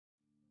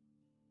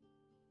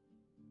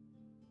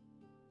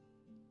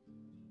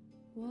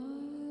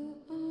While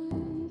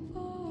I'm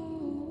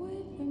far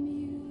away from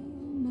you,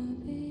 my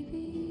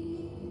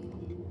baby,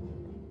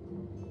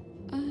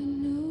 I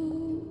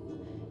know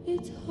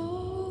it's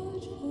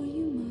hard for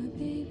you, my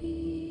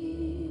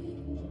baby,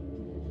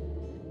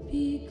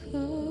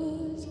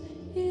 because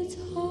it's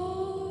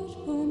hard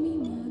for me,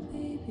 my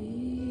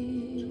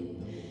baby,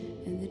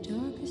 and the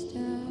darkest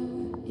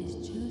hour is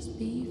just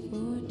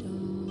before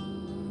dawn.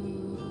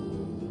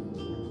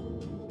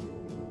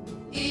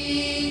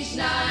 Each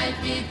night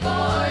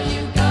before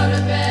you go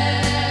to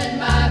bed,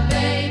 my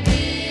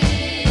baby,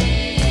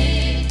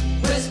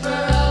 whisper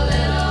a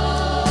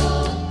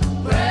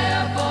little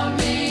prayer for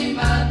me,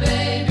 my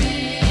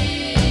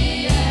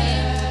baby,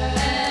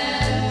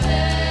 and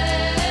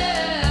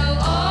tell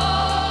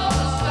all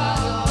the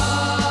stars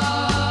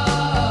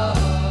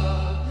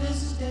above. This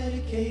is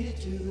dedicated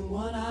to the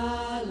one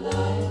I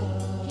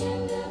love.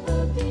 Can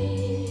never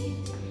be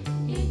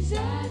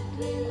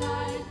exactly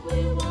like we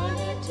want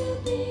it to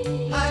be.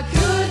 I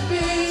could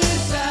be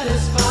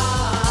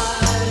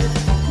satisfied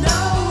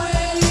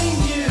knowing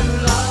you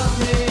love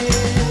me.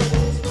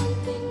 There's one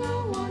thing I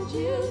want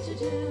you to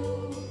do,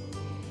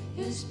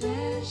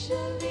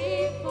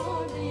 especially for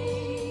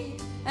me,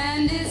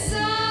 and it's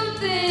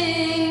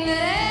something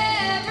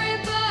that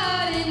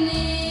everybody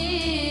needs.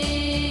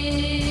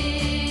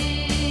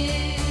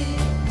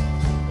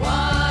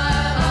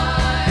 While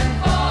I'm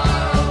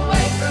far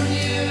away from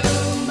you,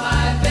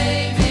 my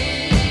baby,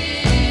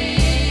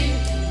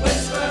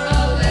 whisper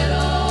a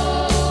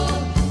little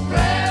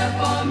prayer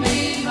for me,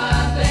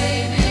 my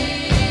baby,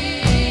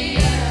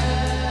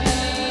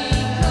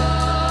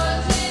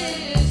 because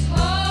it's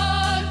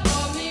hard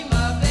for me,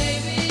 my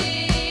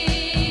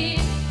baby,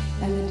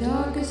 and the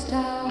darkest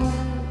hour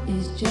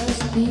is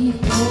just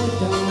before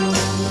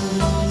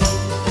dawn.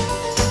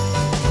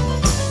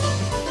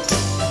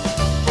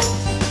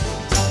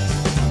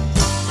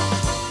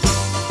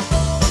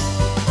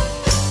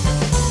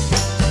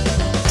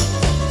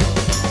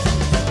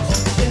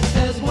 If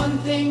there's one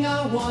thing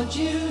I want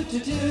you to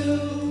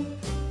do,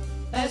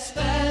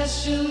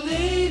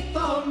 especially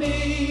for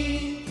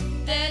me,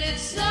 Then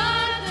it's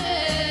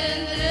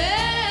something that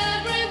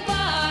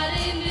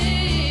everybody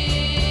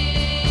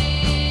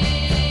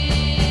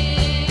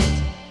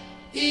needs.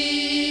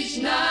 Each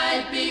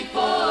night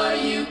before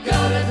you go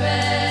to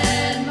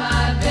bed,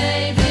 my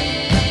baby,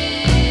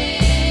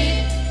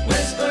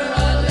 whisper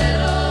a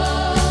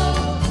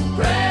little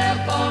prayer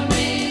for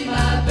me,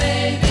 my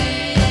baby,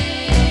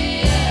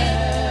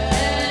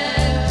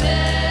 and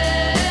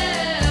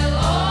tell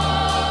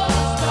all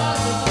the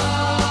stars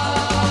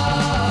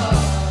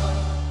above.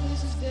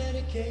 this is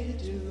dedicated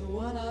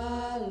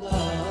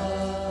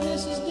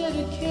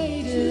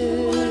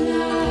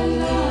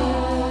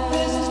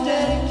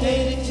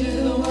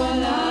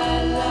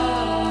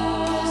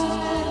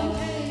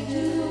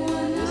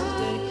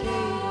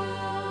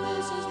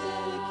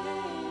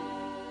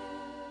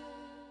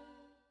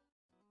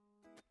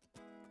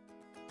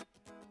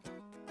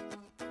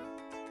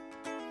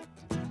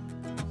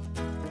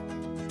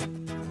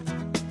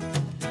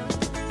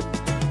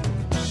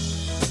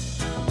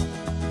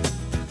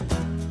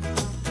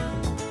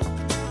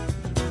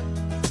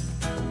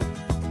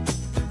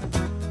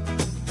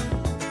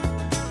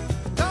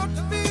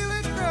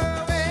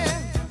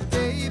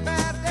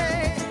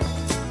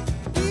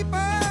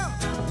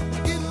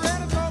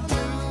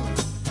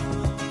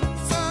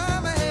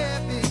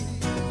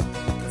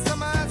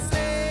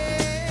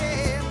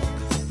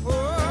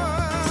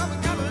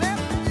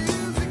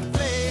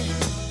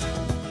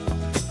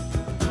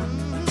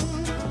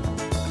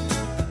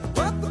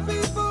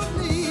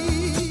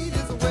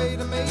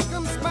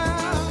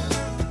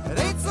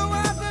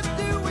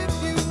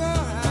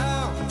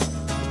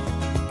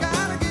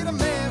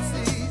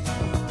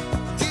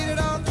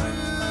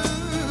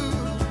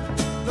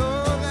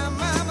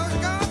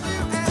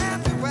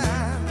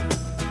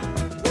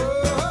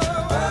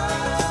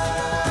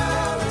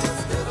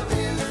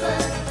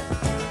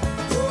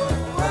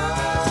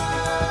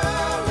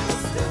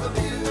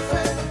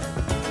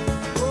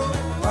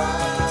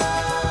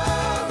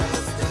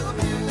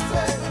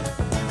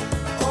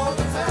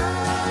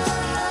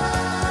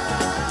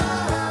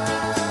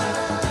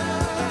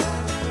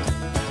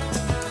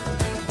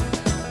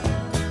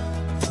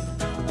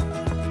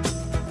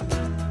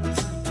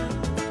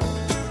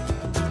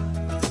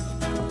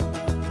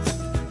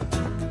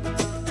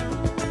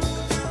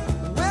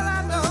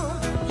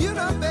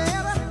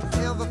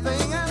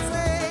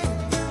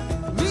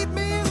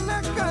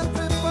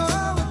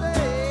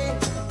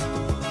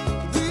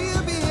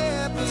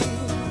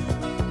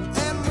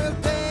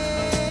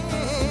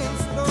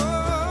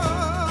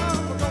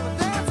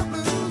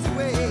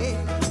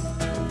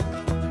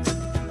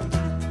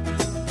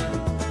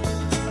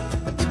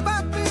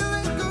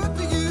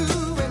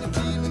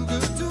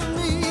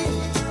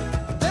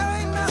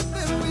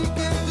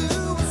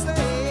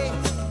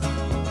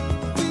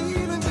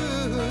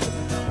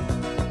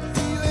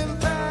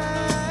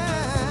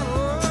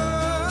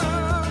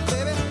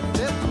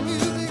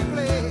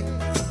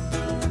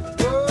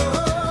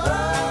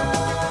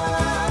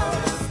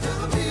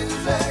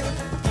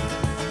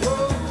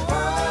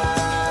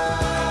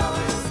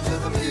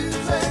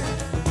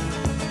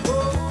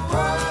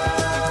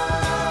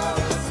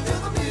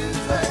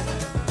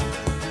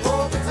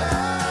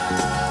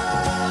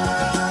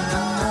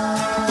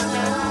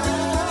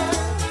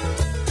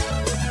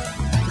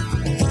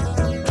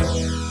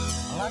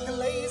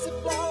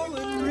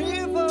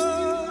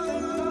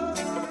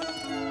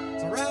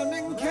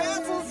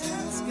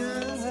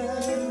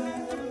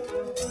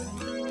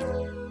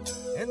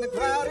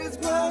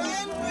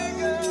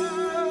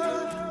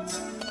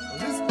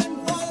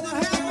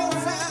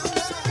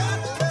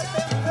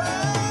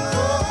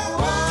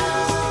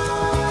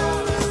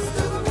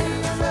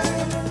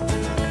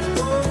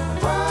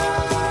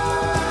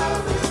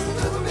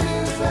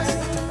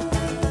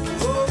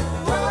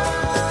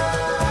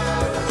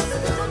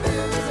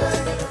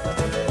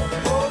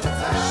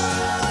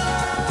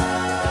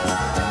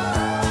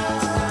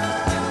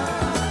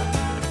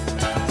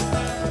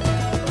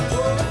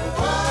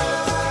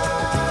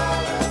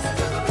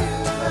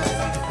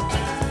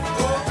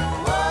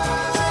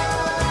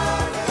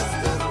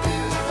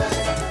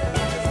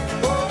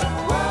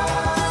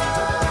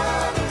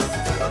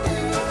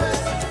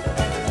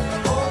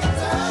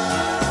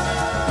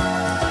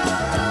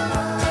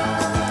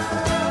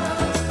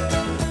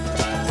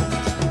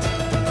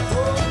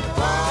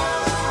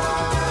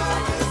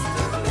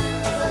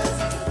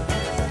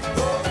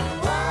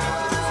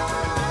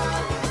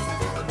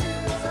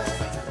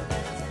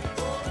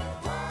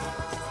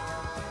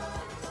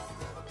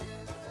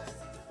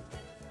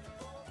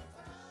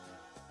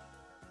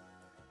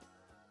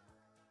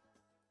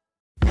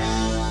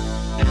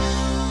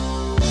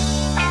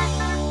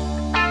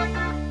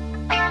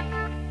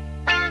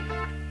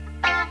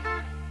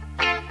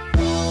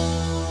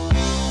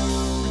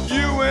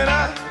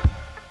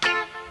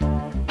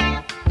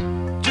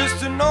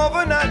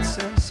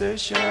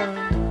conversation,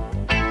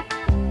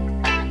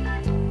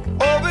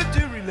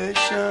 overdue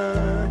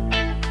relation,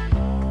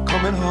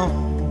 coming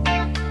home.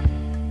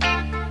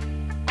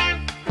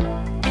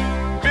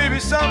 Maybe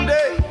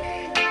someday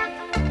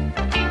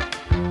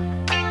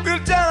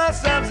we'll tell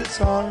ourselves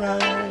it's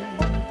alright.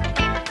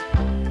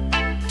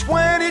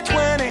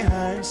 20/20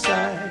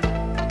 hindsight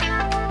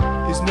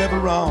is never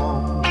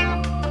wrong.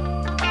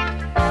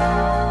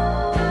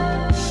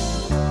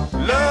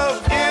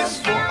 Love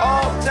is for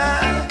all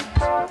time,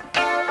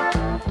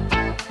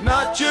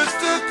 not just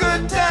a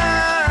good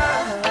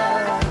time.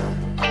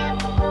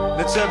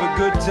 Let's have a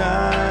good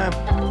time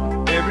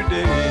every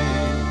day.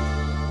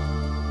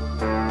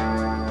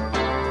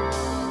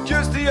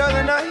 Just the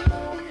other night,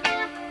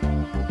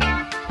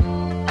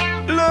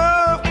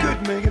 love could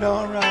make it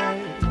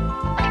alright.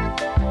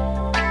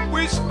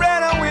 We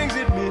spread our wings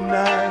at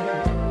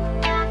midnight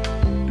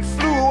and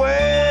flew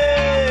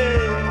away.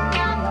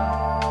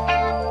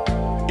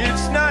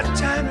 It's not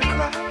time to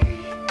cry.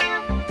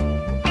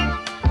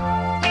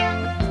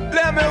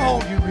 Let me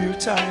hold you real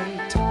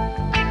tight.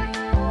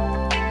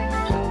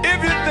 If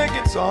you think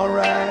it's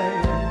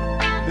alright,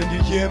 then you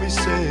hear me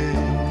say,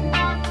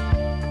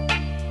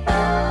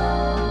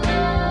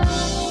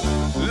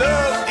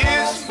 love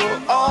is for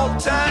all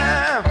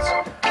times,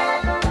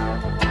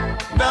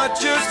 not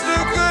just the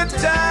good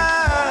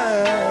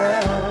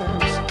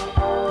times.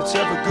 Let's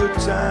have a good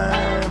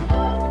time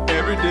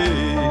every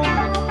day.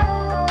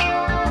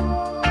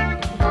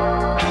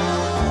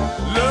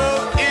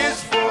 Love is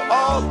for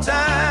all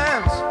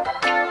times,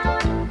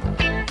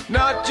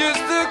 not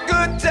just the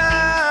good times.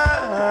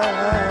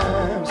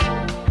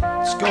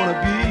 It's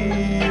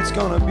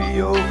gonna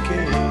be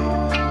okay.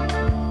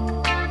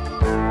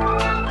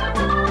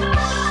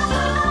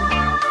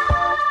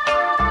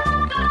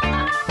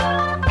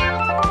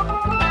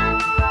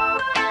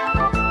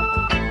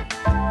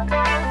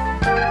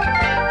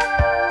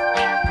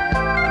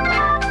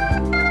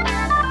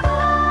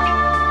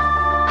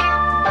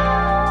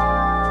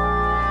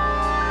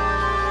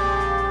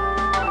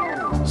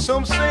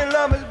 Some say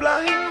love is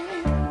blind,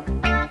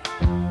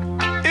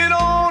 it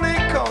only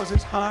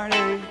causes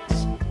heartaches.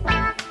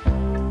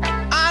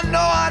 I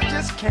know I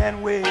just can't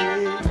wait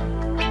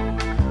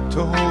to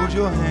hold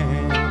your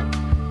hand.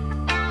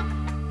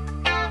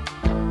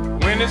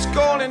 When it's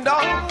cold and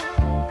dark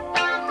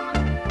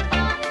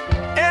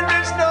and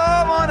there's no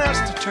one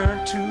else to turn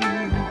to,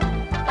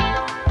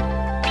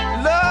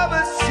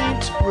 lovers seem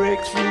to break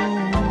through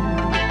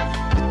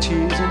the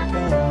tears and pain.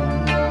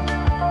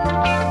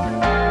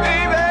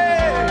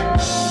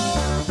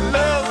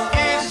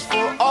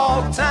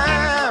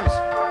 Times,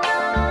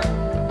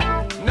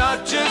 not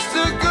just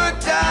the good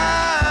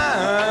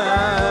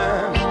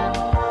times.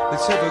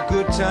 Let's have a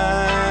good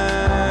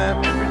time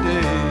every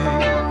day.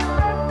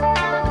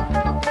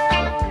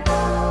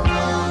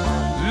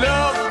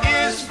 Love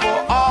is for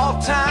all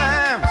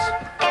times,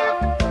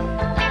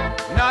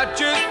 not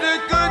just the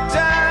good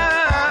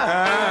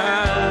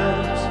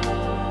times.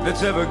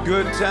 Let's have a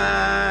good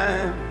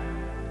time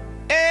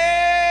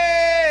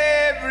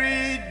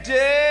every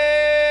day.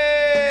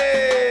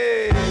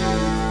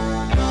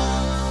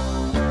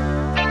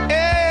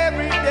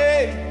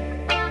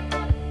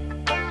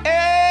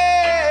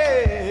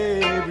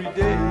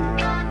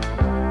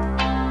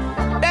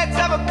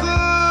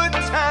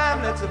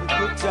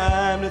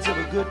 Let's have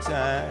a good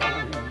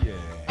time, yeah.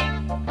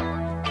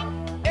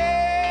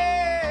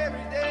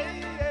 Every day,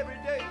 every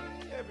day,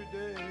 every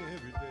day,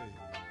 every day.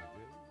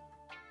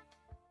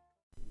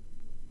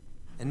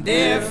 And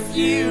if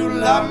you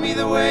love me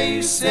the way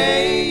you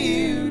say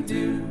you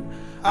do,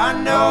 I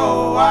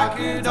know I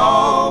could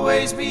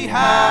always be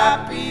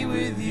happy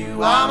with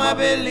you. I'm a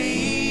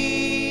believer,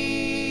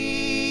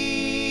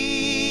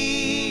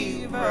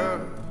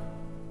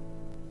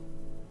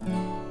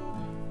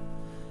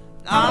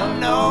 I'm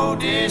no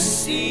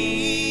deceiver.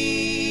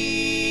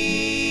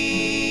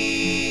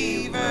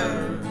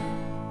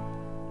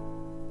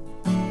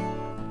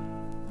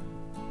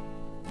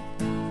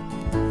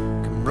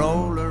 Come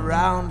roll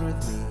around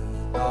with me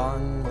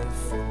on the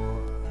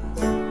floor,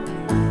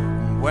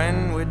 and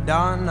when we're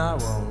done I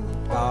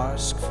won't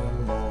ask for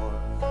more.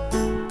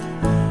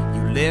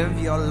 You live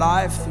your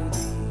life through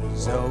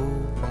these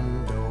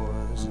open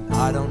doors, and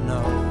I don't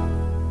know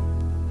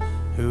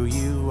who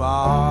you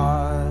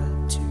are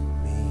to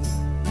me.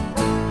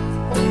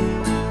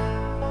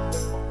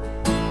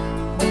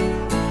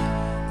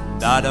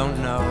 And I don't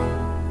know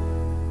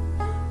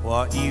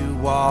what you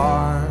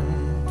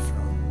want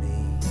from me.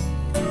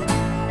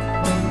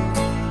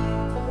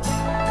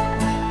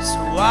 So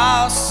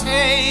I'll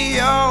say,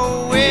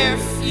 oh,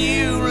 if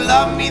you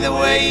love me the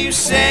way you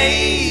say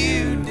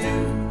you do,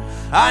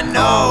 I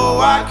know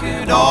I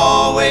could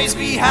always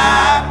be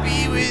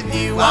happy with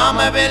you. I'm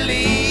a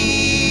believer,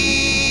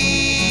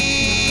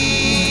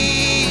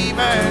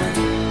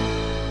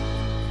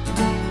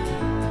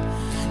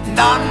 and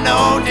I'm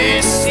no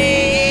deceiver.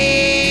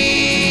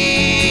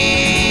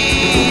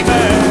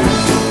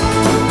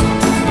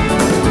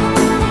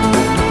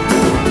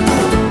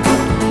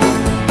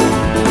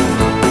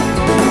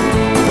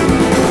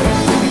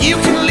 You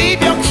can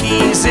leave your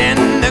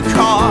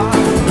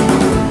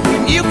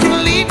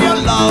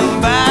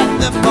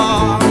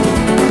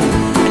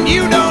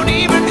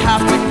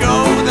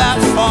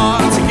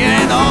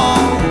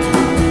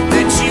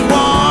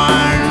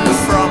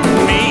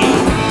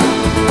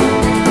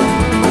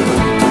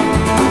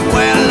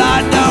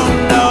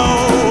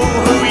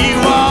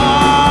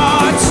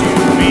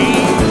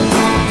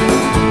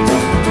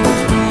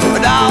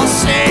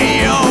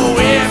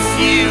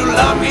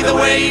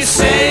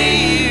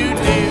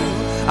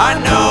I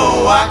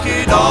know I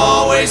could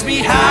always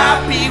be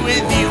happy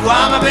with you.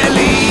 I'm a